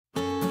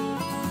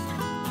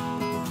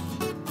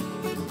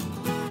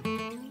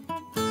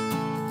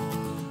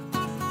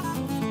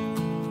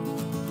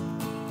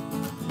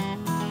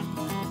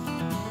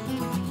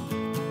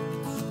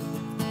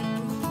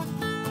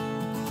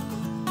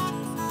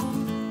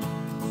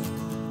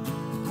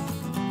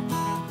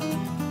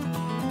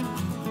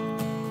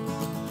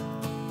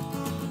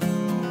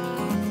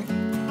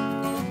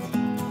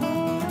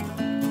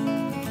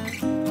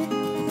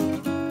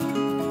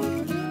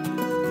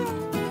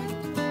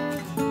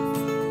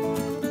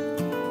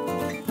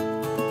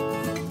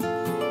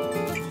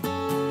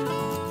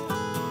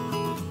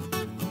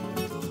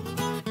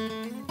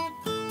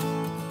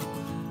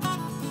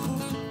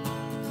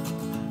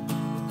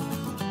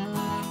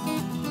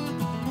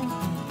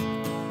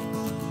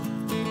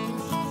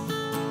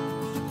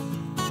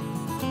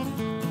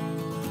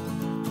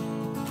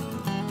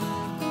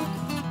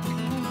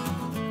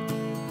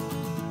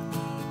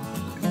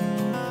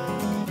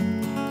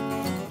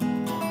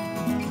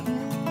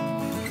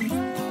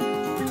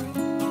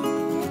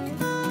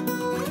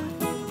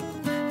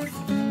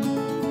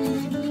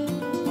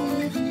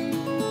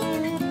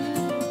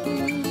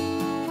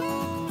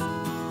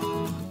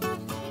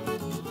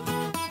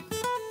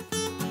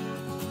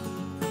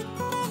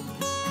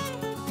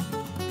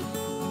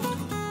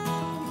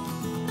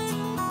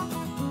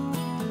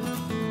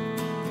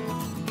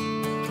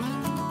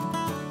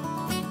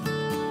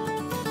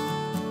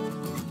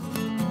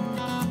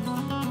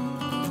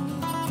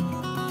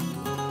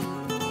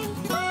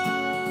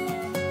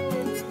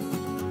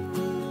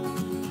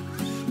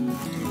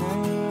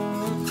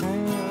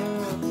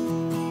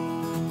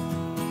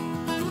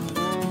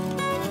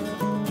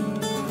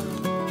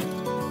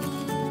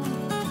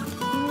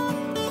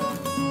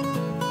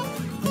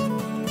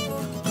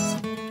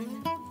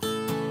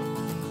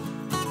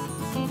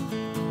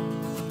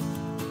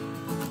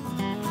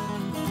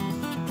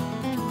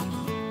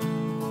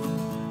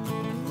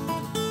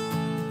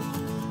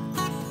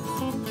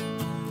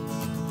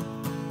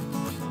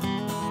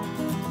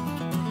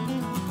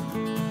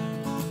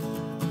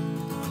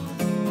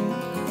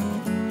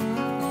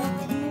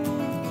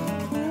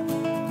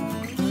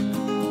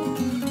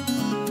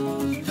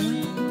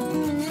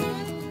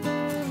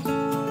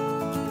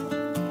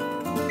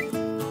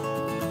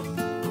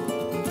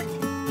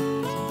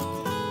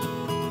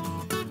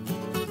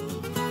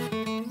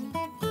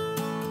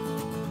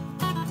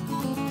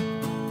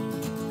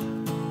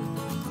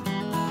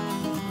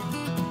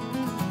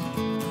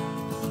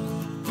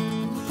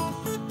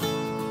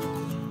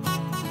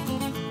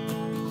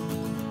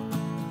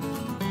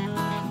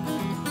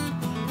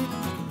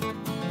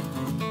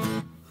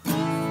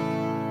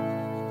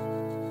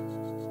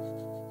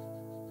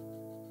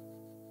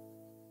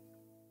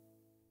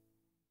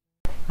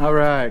All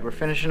right, we're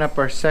finishing up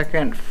our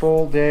second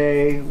full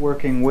day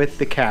working with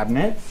the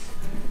cabinets.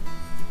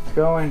 It's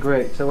going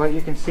great. So what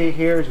you can see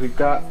here is we've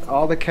got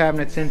all the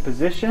cabinets in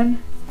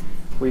position.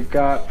 We've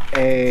got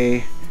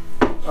a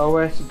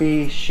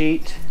OSB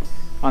sheet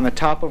on the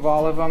top of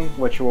all of them,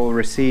 which will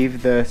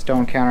receive the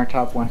stone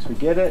countertop once we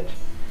get it.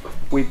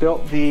 We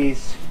built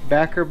these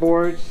backer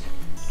boards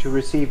to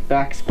receive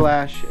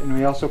backsplash, and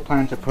we also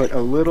plan to put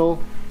a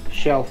little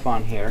shelf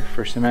on here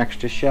for some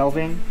extra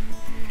shelving.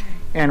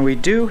 And we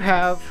do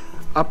have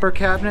upper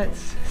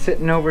cabinets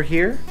sitting over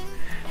here,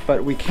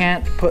 but we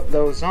can't put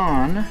those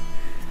on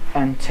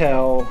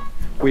until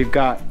we've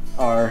got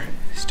our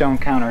stone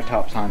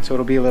countertops on, so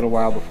it'll be a little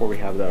while before we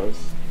have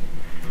those.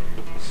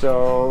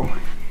 So,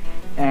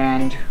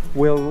 and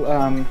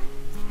we'll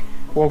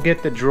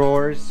get the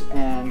drawers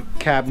and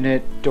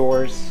cabinet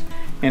doors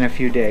in a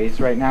few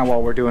days. Right now,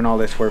 while we're doing all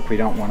this work, we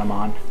don't want them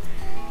on.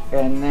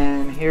 And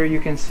then here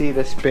you can see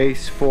the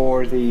space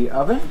for the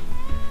oven.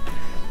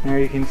 There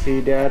you can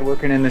see Dad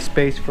working in the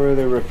space for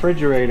the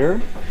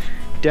refrigerator.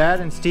 Dad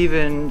and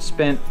Steven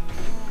spent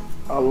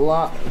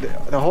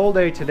the whole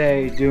day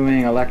today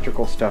doing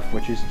electrical stuff,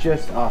 which is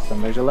just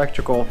awesome. There's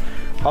electrical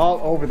all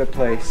over the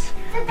place,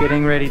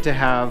 getting ready to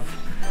have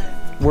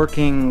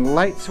working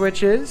light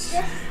switches.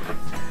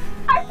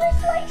 Our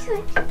first light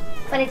switch.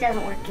 But it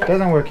doesn't work yet.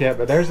 Doesn't work yet,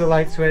 but there's the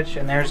light switch,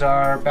 and there's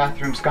our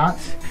bathroom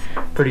sconce.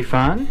 Pretty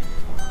fun.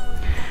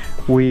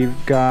 We've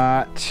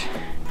got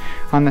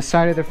on the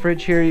side of the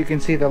fridge here, you can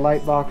see the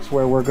light box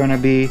where we're going to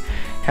be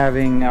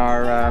having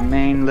our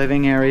main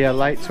living area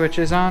light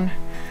switches on.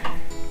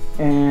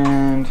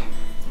 And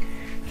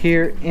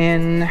here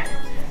in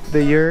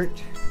the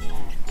yurt,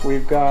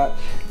 we've got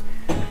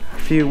a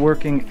few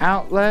working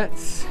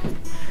outlets.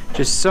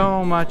 Just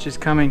so much is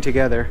coming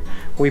together.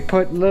 We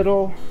put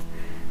little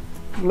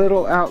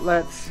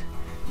outlets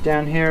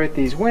down here at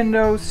these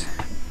windows.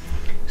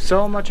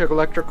 So much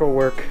electrical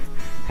work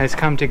has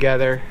come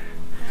together,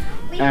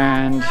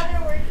 and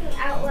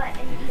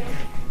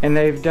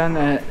they've done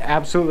an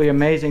absolutely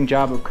amazing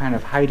job of kind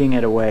of hiding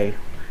it away.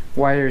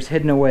 Wires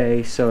hidden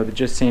away, so it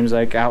just seems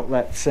like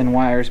outlets and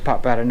wires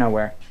pop out of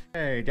nowhere.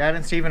 Hey, Dad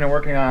and Steven are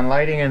working on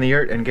lighting in the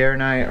yurt, and Gary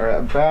and I are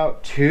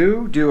about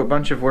to do a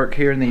bunch of work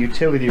here in the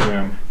utility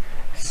room.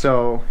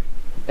 So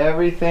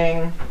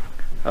everything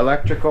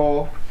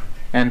electrical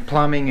and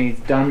plumbing is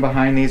done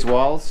behind these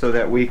walls so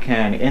that we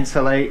can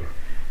insulate,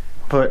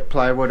 put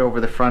plywood over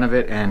the front of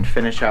it, and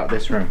finish out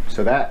this room.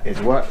 So that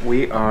is what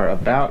we are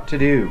about to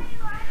do.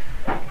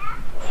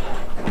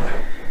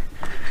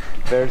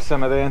 There's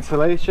some of the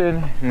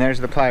insulation, and there's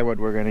the plywood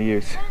we're going to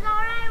use.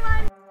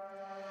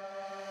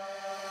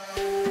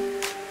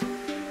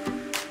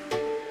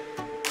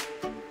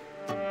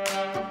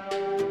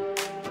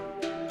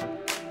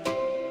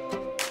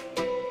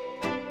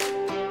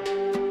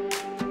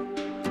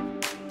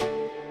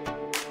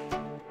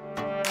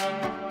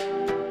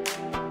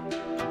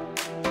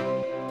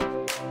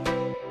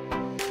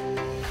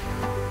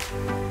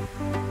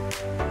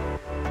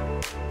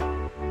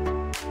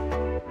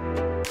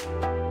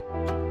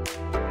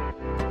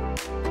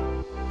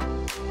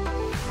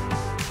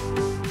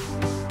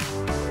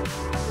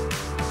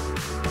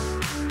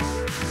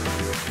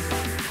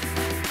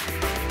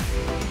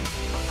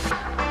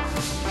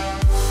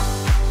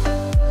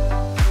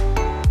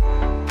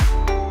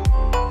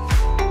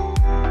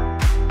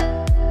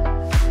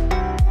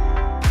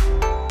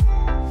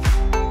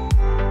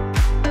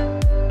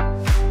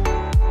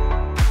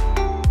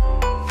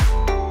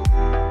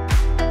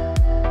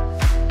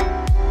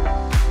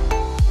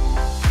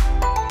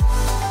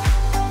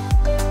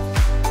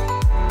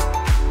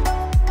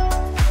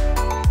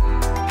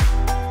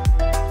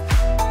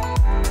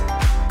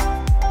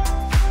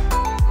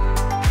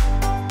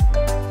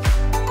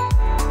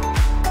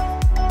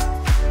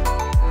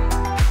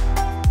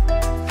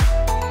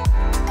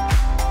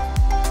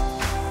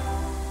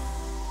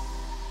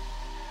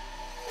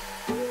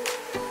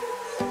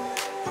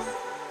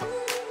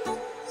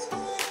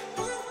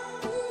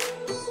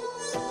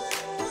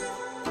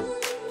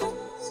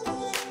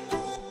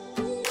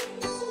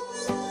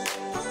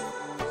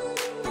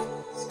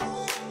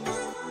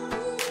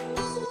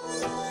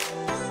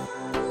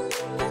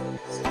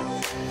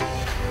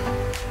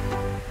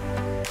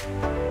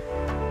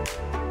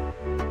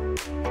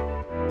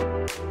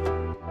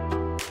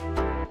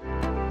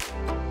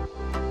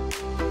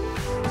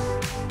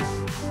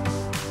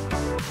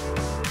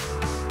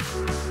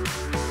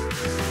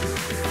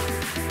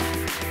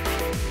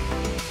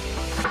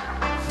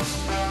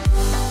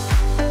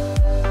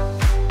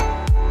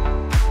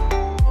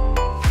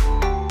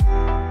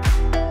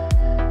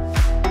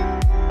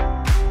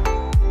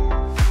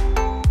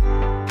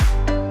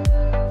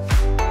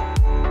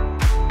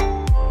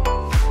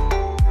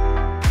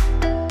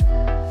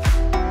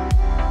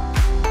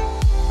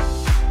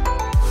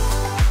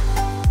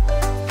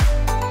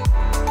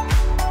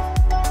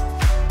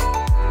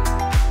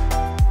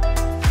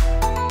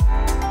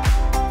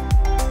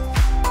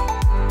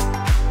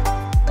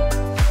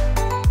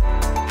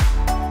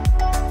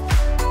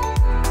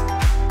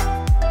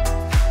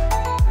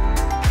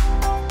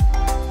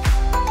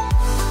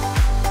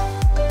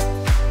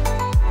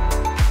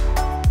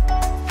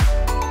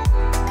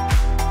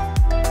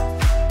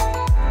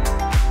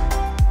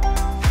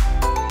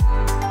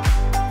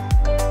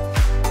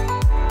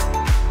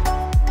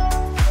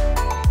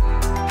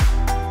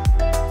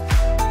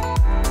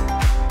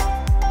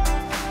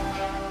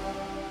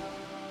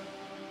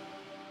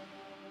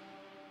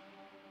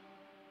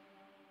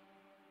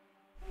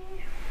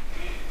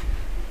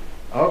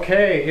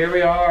 Okay, here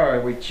we are.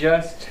 We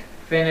just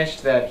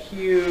finished that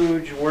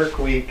huge work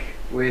week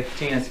with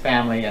Tina's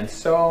family, and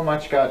so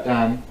much got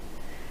done,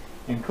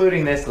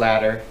 including this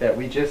ladder that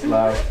we just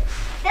love.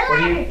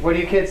 What do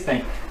you kids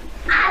think?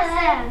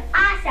 Awesome.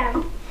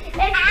 Awesome. It's the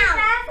best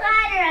ladder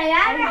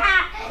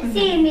I ever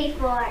seen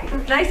before.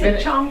 Nice and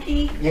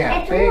chunky.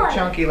 Yeah, It's big wood.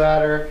 chunky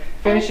ladder.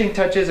 Finishing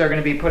touches are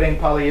going to be putting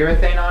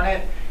polyurethane on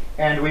it,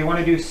 and we want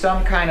to do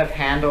some kind of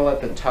handle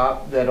at the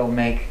top that'll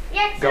make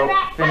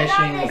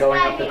finishing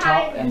going up the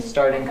top and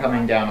starting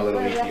coming down a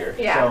little easier.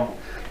 Yeah. So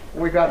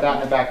we got that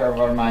in the back of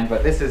our mind,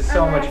 but this is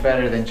so much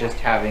better than just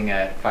having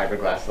a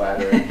fiberglass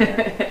ladder in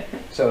here.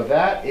 So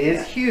that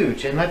is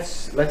huge, and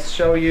let's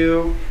show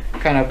you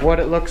kind of what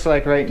it looks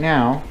like right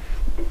now.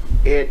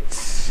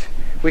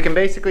 We can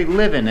basically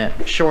live in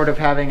it, short of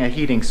having a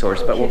heating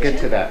source, but we'll get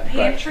to that.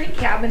 Pantry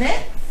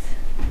cabinets.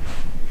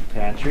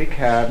 Pantry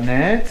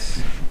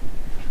cabinets.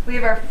 We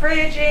have our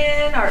fridge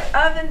in, our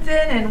ovens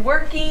in and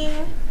working.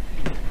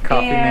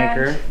 Coffee And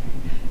maker.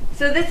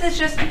 So this is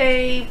just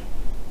a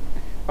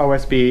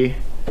OSB.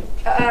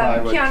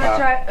 Plywood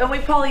countertop, and we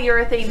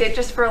polyurethaned it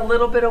just for a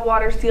little bit of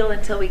water seal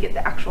until we get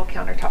the actual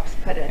countertops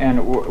put in.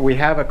 And we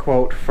have a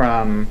quote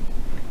from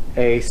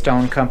a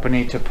stone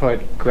company to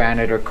put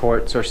granite or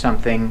quartz or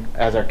something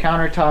as our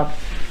countertop,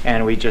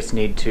 and we just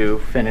need to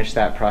finish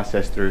that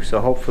process through.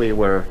 So hopefully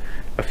we're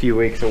a few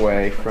weeks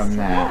away from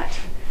that.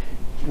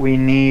 We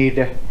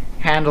need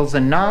handles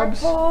and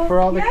knobs for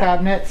all the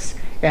cabinets,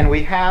 and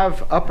we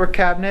have upper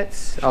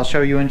cabinets. I'll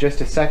show you in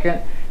just a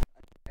second.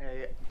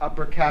 A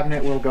upper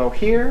cabinet will go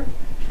here,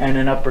 and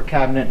an upper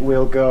cabinet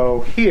will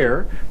go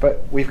here,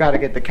 but we've got to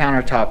get the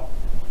countertop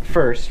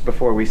first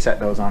before we set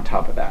those on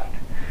top of that.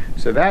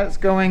 So that's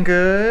going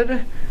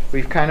good.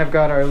 We've kind of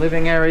got our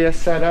living area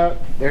set up.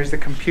 There's the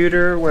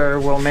computer where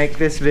we'll make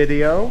this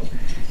video,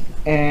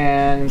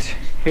 and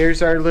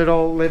here's our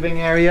little living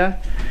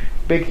area.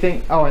 Big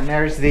thing. Oh, and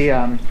there's the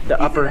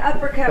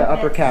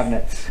upper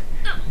cabinets.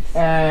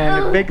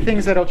 And big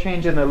things that'll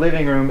change in the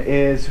living room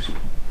is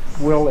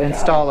we'll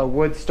install a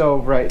wood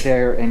stove right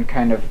there and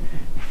kind of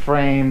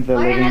frame the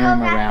living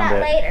room around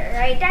it. Later,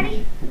 right,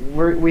 Daddy?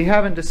 We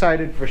haven't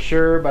decided for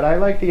sure, but I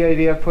like the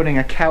idea of putting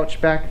a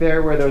couch back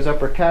there where those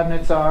upper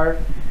cabinets are,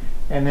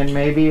 and then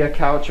maybe a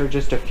couch or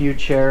just a few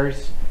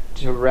chairs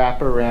to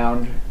wrap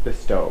around the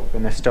stove,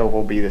 and the stove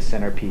will be the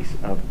centerpiece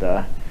of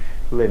the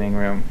living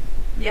room.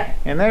 Yeah.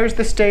 And there's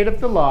the state of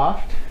the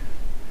loft.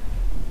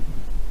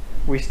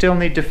 We still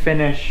need to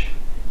finish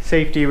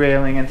safety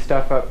railing and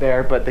stuff up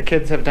there, but the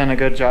kids have done a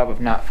good job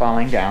of not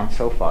falling down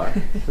so far,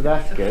 so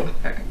that's good.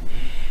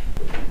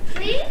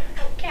 See?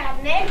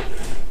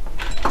 Cabinets.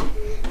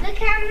 The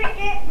cabinet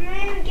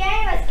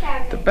gave us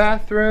cabinets. The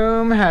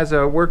bathroom has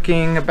a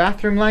working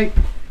bathroom light.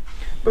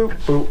 Boop,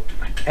 boop.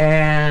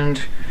 And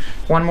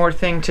one more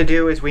thing to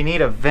do is we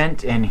need a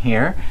vent in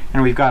here,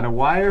 and we've got a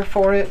wire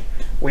for it.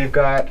 We've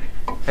got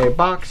a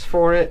box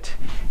for it,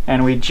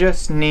 and we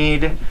just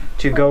need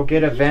to go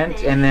get a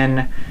vent, and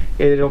then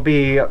it'll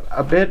be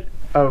a bit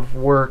of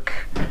work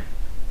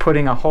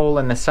putting a hole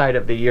in the side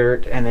of the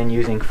yurt and then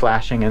using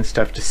flashing and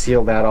stuff to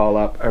seal that all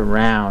up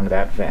around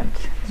that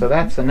vent. So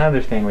that's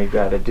another thing we've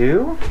got to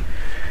do.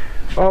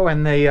 Oh,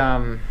 and the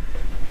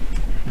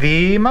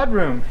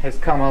mudroom has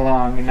come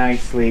along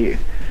nicely.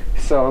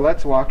 So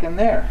let's walk in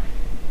there.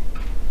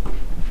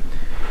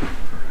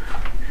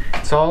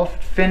 It's all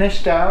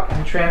finished out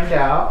and trimmed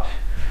out.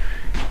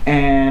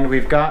 And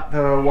we've got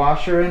the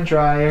washer and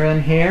dryer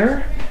in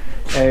here,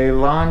 a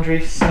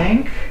laundry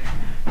sink.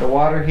 The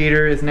water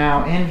heater is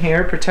now in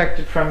here,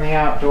 protected from the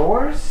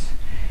outdoors.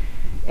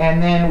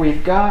 And then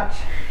we've got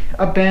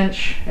a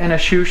bench and a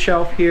shoe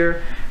shelf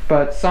here,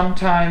 but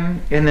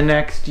sometime in the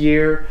next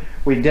year,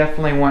 we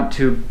definitely want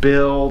to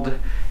build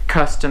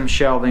custom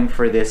shelving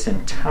for this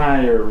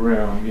entire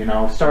room. You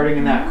know, starting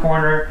in that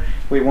corner,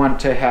 we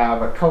want to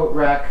have a coat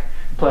rack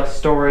plus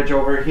storage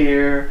over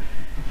here.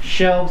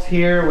 Shelves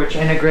here which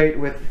integrate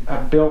with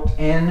a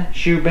built-in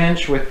shoe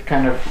bench with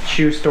kind of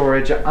shoe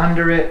storage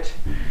under it.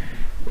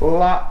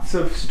 Lots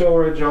of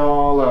storage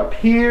all up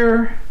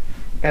here,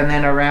 and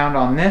then around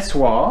on this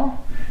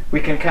wall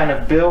we can kind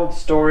of build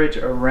storage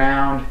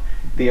around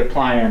the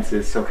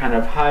appliances, so kind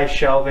of high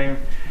shelving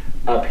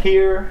up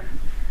here,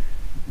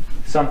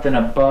 something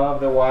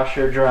above the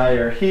washer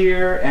dryer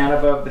here and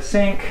above the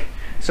sink.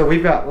 So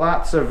we've got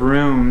lots of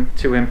room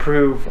to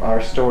improve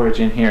our storage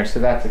in here, so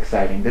that's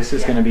exciting. This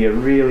is going to be a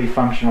really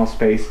functional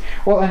space.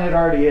 Well, and it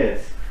already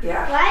is.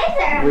 Yeah. Why is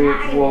there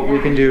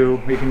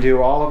We can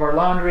do all of our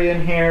laundry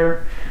in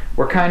here.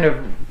 We're kind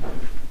of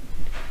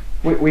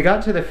we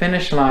got to the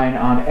finish line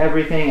on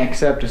everything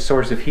except a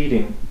source of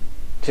heating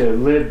to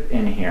live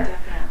in here,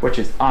 which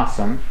is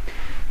awesome.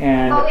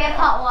 And we have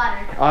hot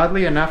water.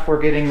 Oddly enough,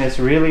 we're getting this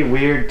really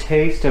weird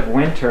taste of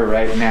winter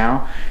right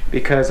now,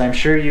 because I'm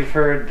sure you've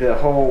heard the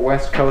whole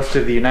west coast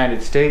of the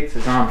United States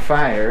is on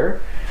fire.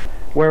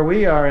 Where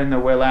we are in the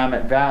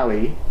Willamette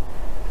Valley,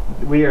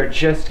 we are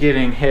just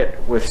getting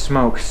hit with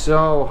smoke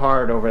so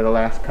hard over the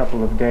last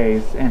couple of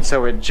days, and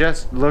so it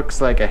just looks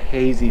like a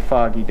hazy,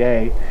 foggy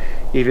day.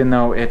 even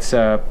though it's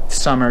a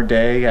summer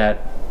day at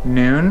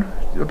noon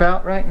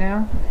about right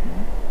now.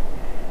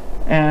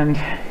 And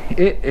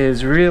it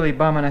is really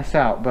bumming us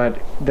out, but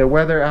the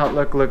weather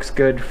outlook looks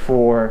good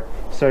for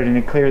starting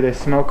to clear this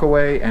smoke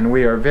away, and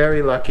we are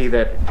very lucky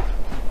that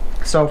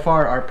so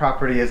far our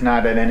property is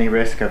not at any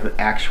risk of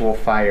actual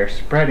fire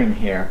spreading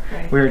here.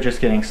 Right. We're just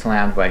getting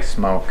slammed by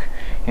smoke.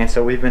 And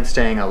so we've been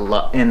staying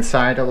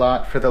inside a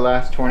lot for the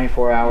last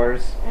 24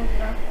 hours.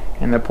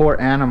 And the poor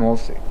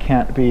animals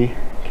can't be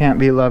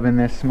loving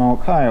this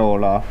smoke. Hi,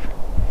 Olaf.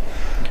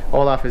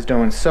 Olaf is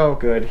doing so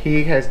good.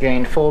 He has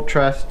gained full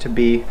trust to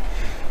be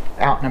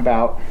out and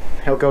about.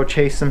 He'll go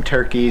chase some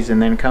turkeys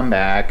and then come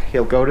back.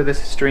 He'll go to the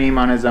stream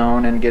on his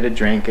own and get a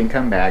drink and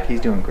come back.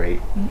 He's doing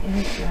great. He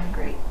is doing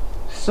great.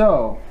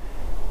 So,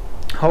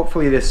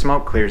 hopefully this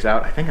smoke clears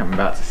out. I think I'm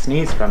about to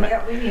sneeze from it.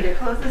 Yeah, we need to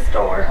close this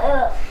door.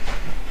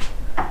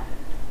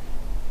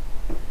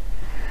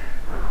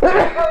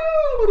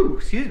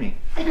 Excuse me.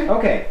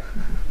 Okay.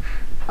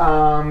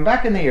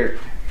 Back in the yurt.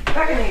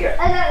 Back in the yurt.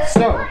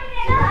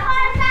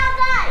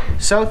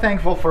 So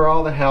thankful for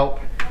all the help.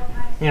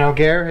 You know,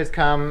 Gare has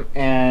come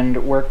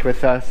and worked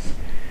with us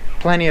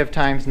plenty of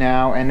times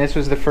now, and this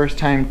was the first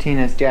time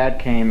Tina's dad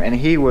came, and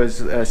he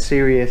was a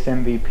serious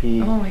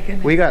MVP. Oh my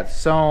goodness. We got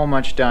so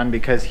much done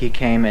because he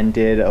came and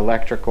did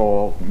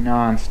electrical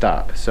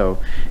non-stop. So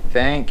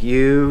thank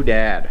you,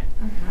 Dad.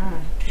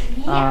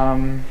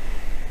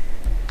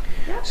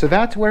 So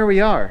that's where we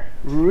are.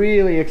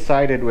 Really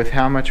excited with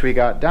how much we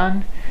got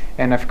done,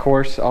 and of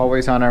course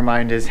always on our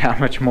mind is how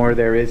much more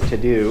there is to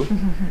do.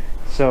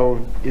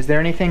 So is there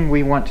anything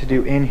we want to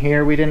do in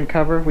here we didn't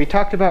cover? We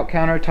talked about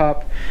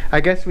countertop. I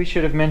guess we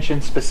should have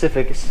mentioned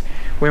specifics.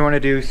 We want to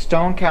do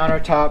stone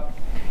countertop,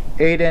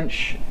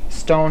 8-inch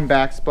stone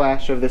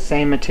backsplash of the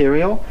same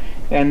material,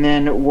 and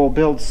then we'll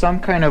build some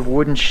kind of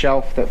wooden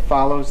shelf that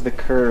follows the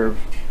curve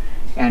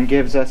and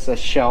gives us a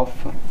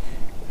shelf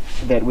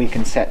that we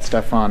can set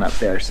stuff on up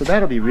there. So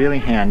that'll be really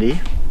handy.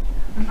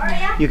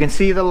 You can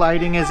see the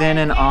lighting is in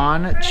and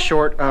on,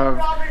 short of,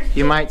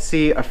 you might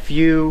see a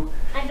few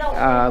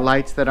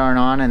lights that aren't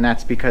on, and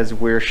that's because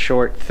we're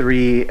short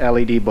 3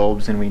 LED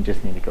bulbs and we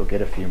just need to go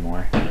get a few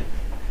more.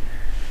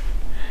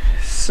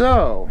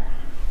 So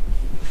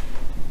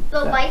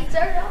the lights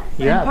are on?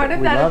 yeah, part of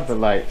we that love is the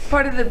lights.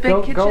 Part of the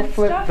big kitchen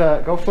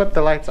stuff? Go flip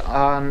the lights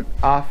on,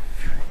 off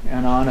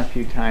and on a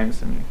few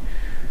times. And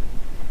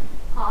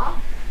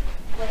Off?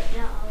 Wait,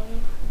 no.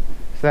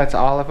 so that's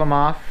all of them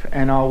off,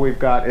 and all we've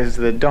got is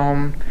the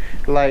dome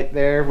light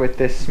there with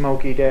this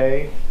smoky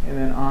day, and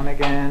then on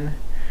again.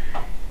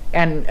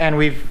 And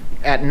we've,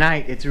 at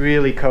night, it's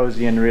really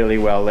cozy and really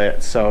well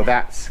lit, so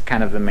that's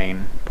kind of the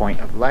main point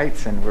of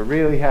lights, and we're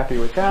really happy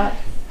with that.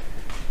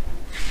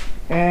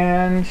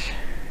 And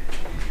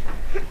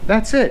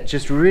that's it.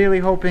 Just really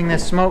hoping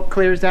this smoke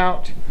clears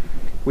out.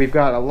 We've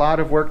got a lot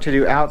of work to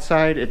do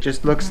outside. It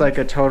just looks like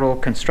a total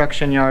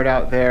construction yard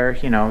out there.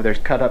 You know, there's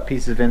cut up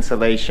pieces of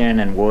insulation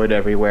and wood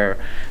everywhere.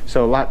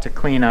 So a lot to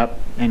clean up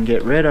and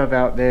get rid of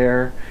out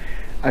there.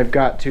 I've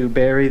got to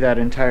bury that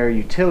entire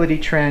utility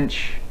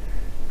trench.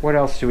 What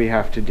else do we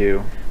have to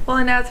do? Well,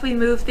 and as we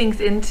move things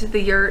into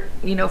the yurt,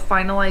 you know,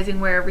 finalizing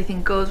where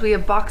everything goes, we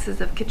have boxes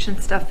of kitchen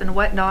stuff and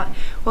whatnot.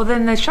 Well,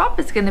 then the shop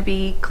is going to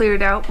be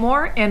cleared out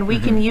more, and we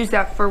can use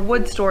that for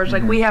wood storage.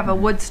 Like we have a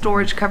wood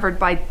storage covered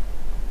by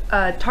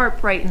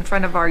tarp right in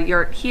front of our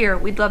yurt here.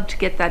 We'd love to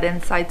get that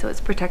inside so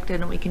it's protected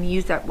and we can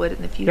use that wood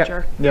in the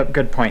future. Yep,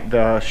 good point.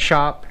 The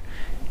shop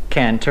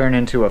can turn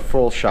into a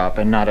full shop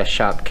and not a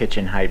shop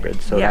kitchen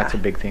hybrid, so Yeah. that's a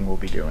big thing we'll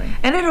be doing.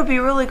 And it'll be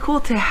really cool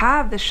to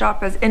have the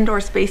shop as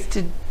indoor space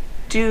to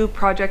do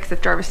projects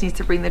if Jarvis needs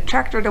to bring the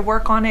tractor to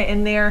work on it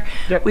in there.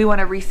 Yep. We want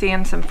to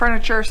resand some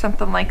furniture,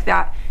 something like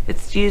that.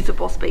 It's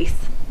usable space.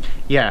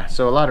 Yeah,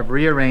 so a lot of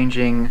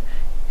rearranging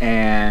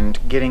and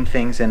getting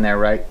things in their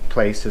right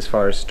place as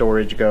far as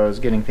storage goes,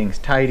 getting things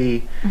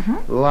tidy,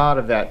 a lot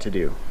of that to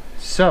do.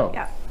 So,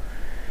 Yeah.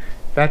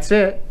 that's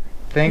it.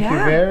 Thank you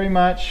Yeah. very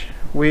much.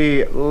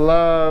 We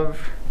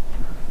love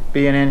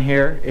being in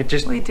here.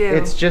 We do.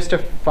 It's just a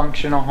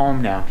functional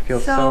home now.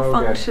 Feels so good.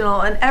 functional,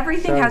 and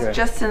everything So has good.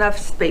 just enough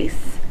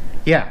space.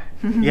 Yeah,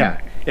 yeah.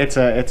 It's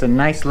a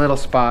nice little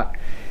spot.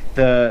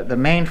 The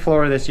main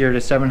floor this year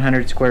is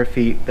 700 square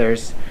feet.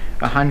 There's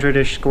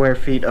 100-ish square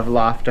feet of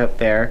loft up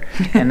there,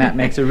 and that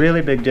makes a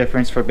really big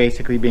difference for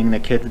basically being the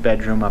kids'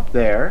 bedroom up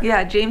there.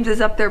 Yeah, James is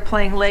up there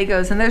playing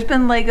Legos, and there's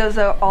been Legos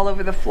all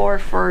over the floor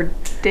for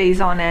days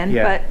on end,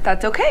 Yeah. but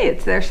that's okay.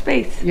 It's their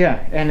space. Yeah,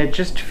 and it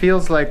just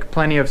feels like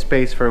plenty of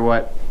space for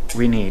what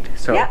we need.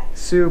 So Yeah.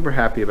 super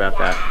happy about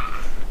that.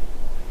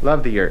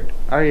 Love the yurt.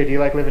 Arya, do you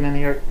like living in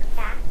the yurt?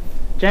 Yeah.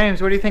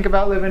 James, what do you think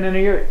about living in a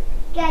yurt?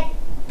 Good.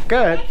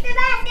 Good. It's the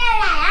best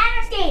yurt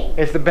I've ever seen.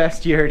 It's the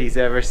best yurt he's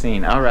ever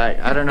seen. All right.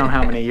 I don't know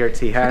how many yurts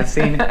he has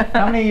seen.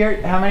 How many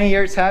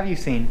yurts have you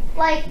seen?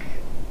 Like,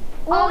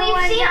 well,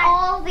 we've seen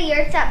all the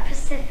yurts at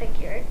Pacific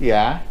Yurt.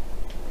 Yeah.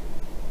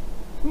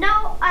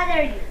 No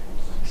other yurts.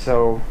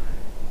 So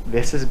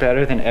this is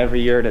better than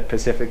every yurt at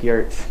Pacific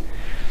Yurts.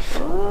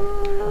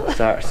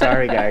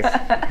 Sorry guys.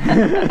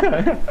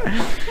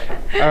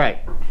 All right.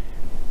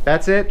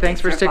 That's it.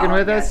 Thanks for sticking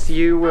with us.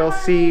 You will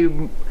see,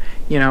 you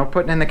know,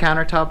 putting in the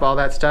countertop, all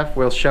that stuff.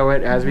 We'll show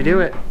it as we do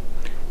it.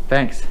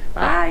 Thanks.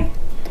 Bye.